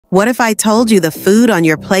What if I told you the food on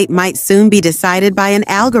your plate might soon be decided by an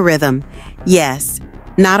algorithm? Yes,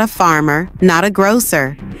 not a farmer, not a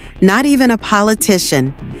grocer, not even a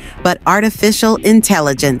politician, but artificial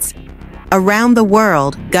intelligence. Around the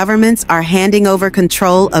world, governments are handing over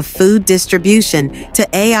control of food distribution to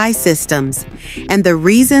AI systems, and the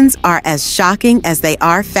reasons are as shocking as they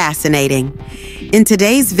are fascinating. In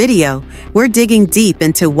today's video, we're digging deep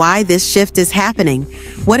into why this shift is happening,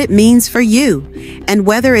 what it means for you, and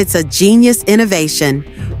whether it's a genius innovation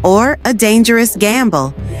or a dangerous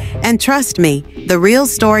gamble. And trust me, the real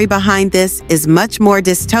story behind this is much more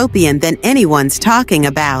dystopian than anyone's talking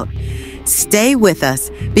about. Stay with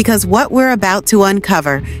us, because what we're about to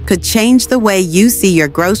uncover could change the way you see your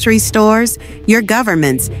grocery stores, your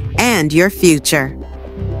governments, and your future.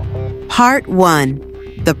 Part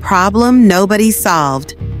 1. The problem nobody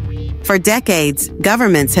solved. For decades,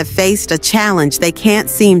 governments have faced a challenge they can't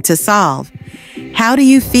seem to solve. How do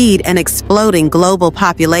you feed an exploding global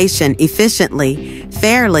population efficiently,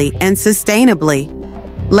 fairly, and sustainably?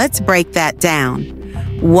 Let's break that down.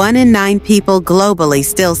 1 in 9 people globally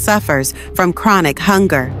still suffers from chronic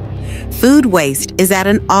hunger. Food waste is at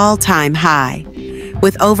an all-time high,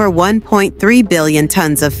 with over 1.3 billion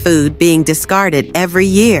tons of food being discarded every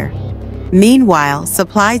year. Meanwhile,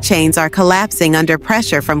 supply chains are collapsing under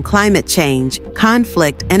pressure from climate change,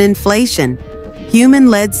 conflict, and inflation.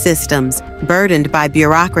 Human-led systems, burdened by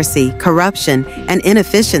bureaucracy, corruption, and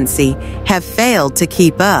inefficiency, have failed to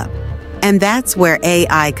keep up. And that's where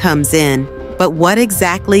AI comes in. But what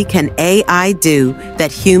exactly can AI do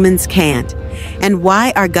that humans can't? And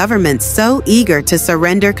why are governments so eager to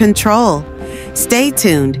surrender control? Stay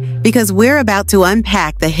tuned, because we're about to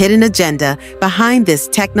unpack the hidden agenda behind this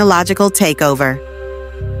technological takeover.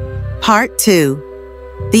 Part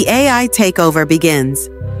 2. The AI takeover begins.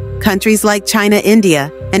 Countries like China,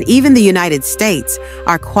 India, and even the United States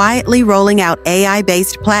are quietly rolling out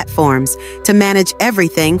AI-based platforms to manage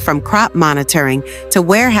everything from crop monitoring to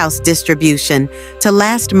warehouse distribution to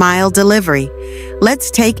last-mile delivery.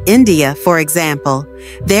 Let's take India, for example.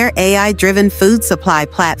 Their AI-driven food supply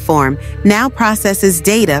platform now processes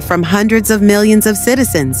data from hundreds of millions of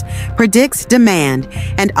citizens, predicts demand,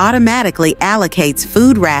 and automatically allocates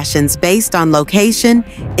food rations based on location,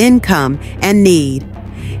 income, and need.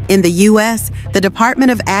 In the U.S., the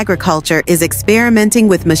Department of Agriculture is experimenting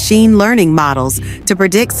with machine learning models to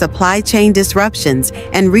predict supply chain disruptions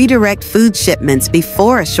and redirect food shipments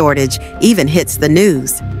before a shortage even hits the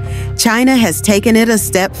news. China has taken it a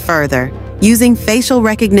step further, using facial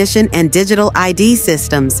recognition and digital ID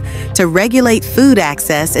systems to regulate food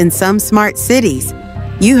access in some smart cities.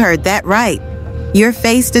 You heard that right. Your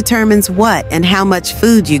face determines what and how much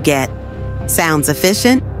food you get. Sounds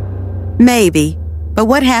efficient? Maybe. But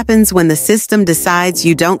what happens when the system decides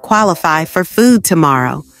you don't qualify for food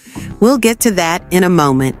tomorrow? We'll get to that in a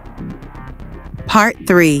moment. Part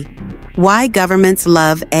 3. Why governments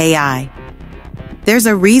love AI. There's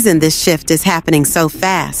a reason this shift is happening so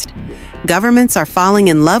fast. Governments are falling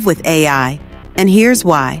in love with AI, and here's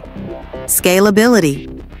why.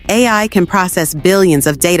 Scalability. AI can process billions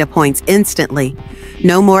of data points instantly.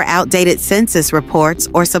 No more outdated census reports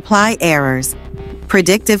or supply errors.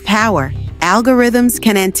 Predictive power. Algorithms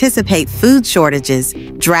can anticipate food shortages,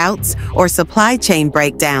 droughts, or supply chain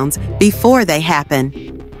breakdowns before they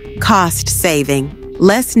happen. Cost saving.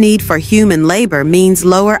 Less need for human labor means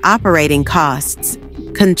lower operating costs.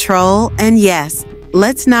 Control, and yes,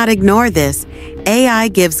 let's not ignore this. AI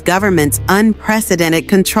gives governments unprecedented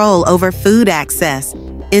control over food access.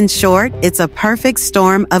 In short, it's a perfect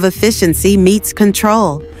storm of efficiency meets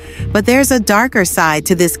control. But there's a darker side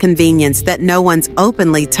to this convenience that no one's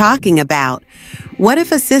openly talking about. What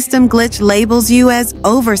if a system glitch labels you as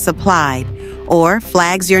oversupplied or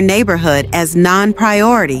flags your neighborhood as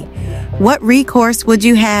non-priority? What recourse would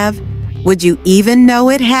you have? Would you even know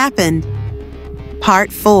it happened?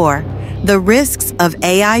 Part 4. The risks of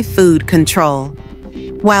AI food control.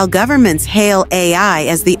 While governments hail AI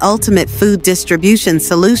as the ultimate food distribution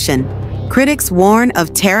solution, critics warn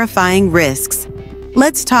of terrifying risks.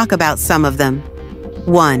 Let's talk about some of them.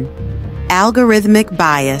 1. Algorithmic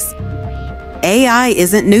bias. AI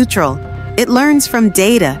isn't neutral. It learns from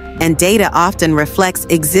data, and data often reflects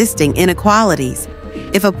existing inequalities.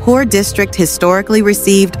 If a poor district historically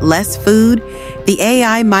received less food, the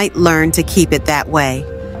AI might learn to keep it that way.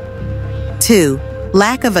 2.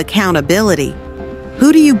 Lack of accountability.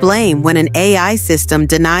 Who do you blame when an AI system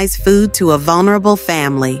denies food to a vulnerable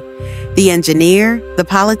family? The engineer, the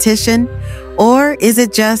politician, or is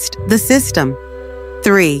it just the system?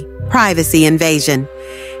 3. Privacy invasion.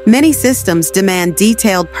 Many systems demand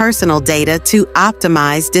detailed personal data to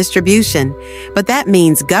optimize distribution, but that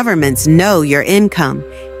means governments know your income,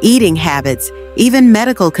 eating habits, even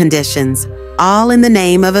medical conditions, all in the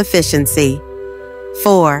name of efficiency.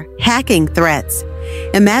 4. Hacking threats.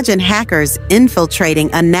 Imagine hackers infiltrating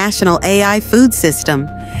a national AI food system.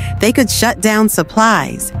 They could shut down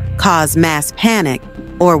supplies, cause mass panic,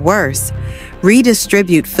 or worse,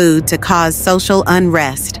 redistribute food to cause social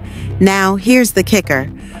unrest. Now, here's the kicker.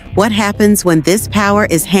 What happens when this power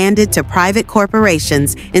is handed to private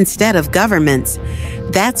corporations instead of governments?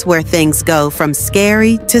 That's where things go from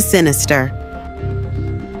scary to sinister.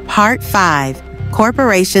 Part 5.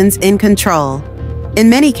 Corporations in control. In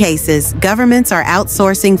many cases, governments are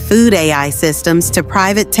outsourcing food AI systems to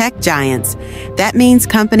private tech giants. That means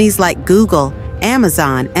companies like Google,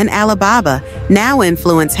 Amazon, and Alibaba now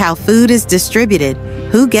influence how food is distributed,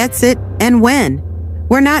 who gets it, and when.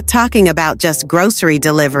 We're not talking about just grocery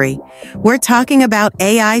delivery. We're talking about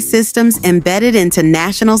AI systems embedded into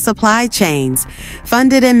national supply chains,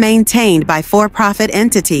 funded and maintained by for-profit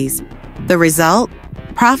entities. The result?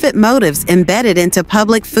 Profit motives embedded into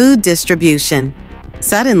public food distribution.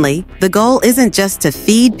 Suddenly, the goal isn't just to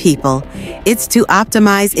feed people, it's to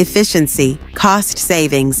optimize efficiency, cost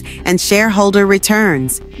savings, and shareholder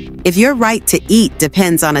returns. If your right to eat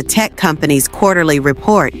depends on a tech company's quarterly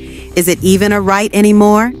report, is it even a right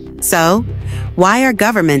anymore? So, why are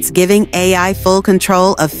governments giving AI full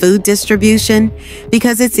control of food distribution?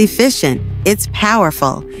 Because it's efficient, it's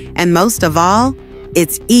powerful, and most of all,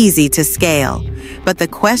 it's easy to scale. But the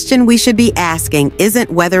question we should be asking isn't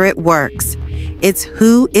whether it works. It's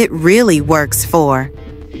who it really works for.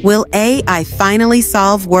 Will AI finally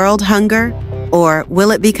solve world hunger? Or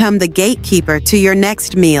will it become the gatekeeper to your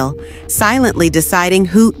next meal, silently deciding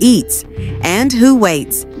who eats and who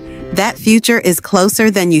waits? That future is closer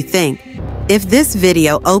than you think. If this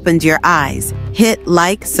video opened your eyes, hit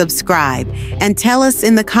like, subscribe, and tell us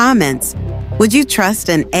in the comments, would you trust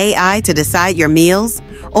an AI to decide your meals?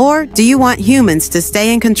 Or do you want humans to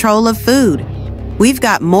stay in control of food? We've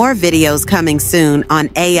got more videos coming soon on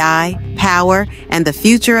AI, power, and the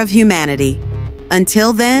future of humanity.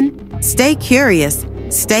 Until then, stay curious,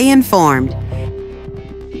 stay informed,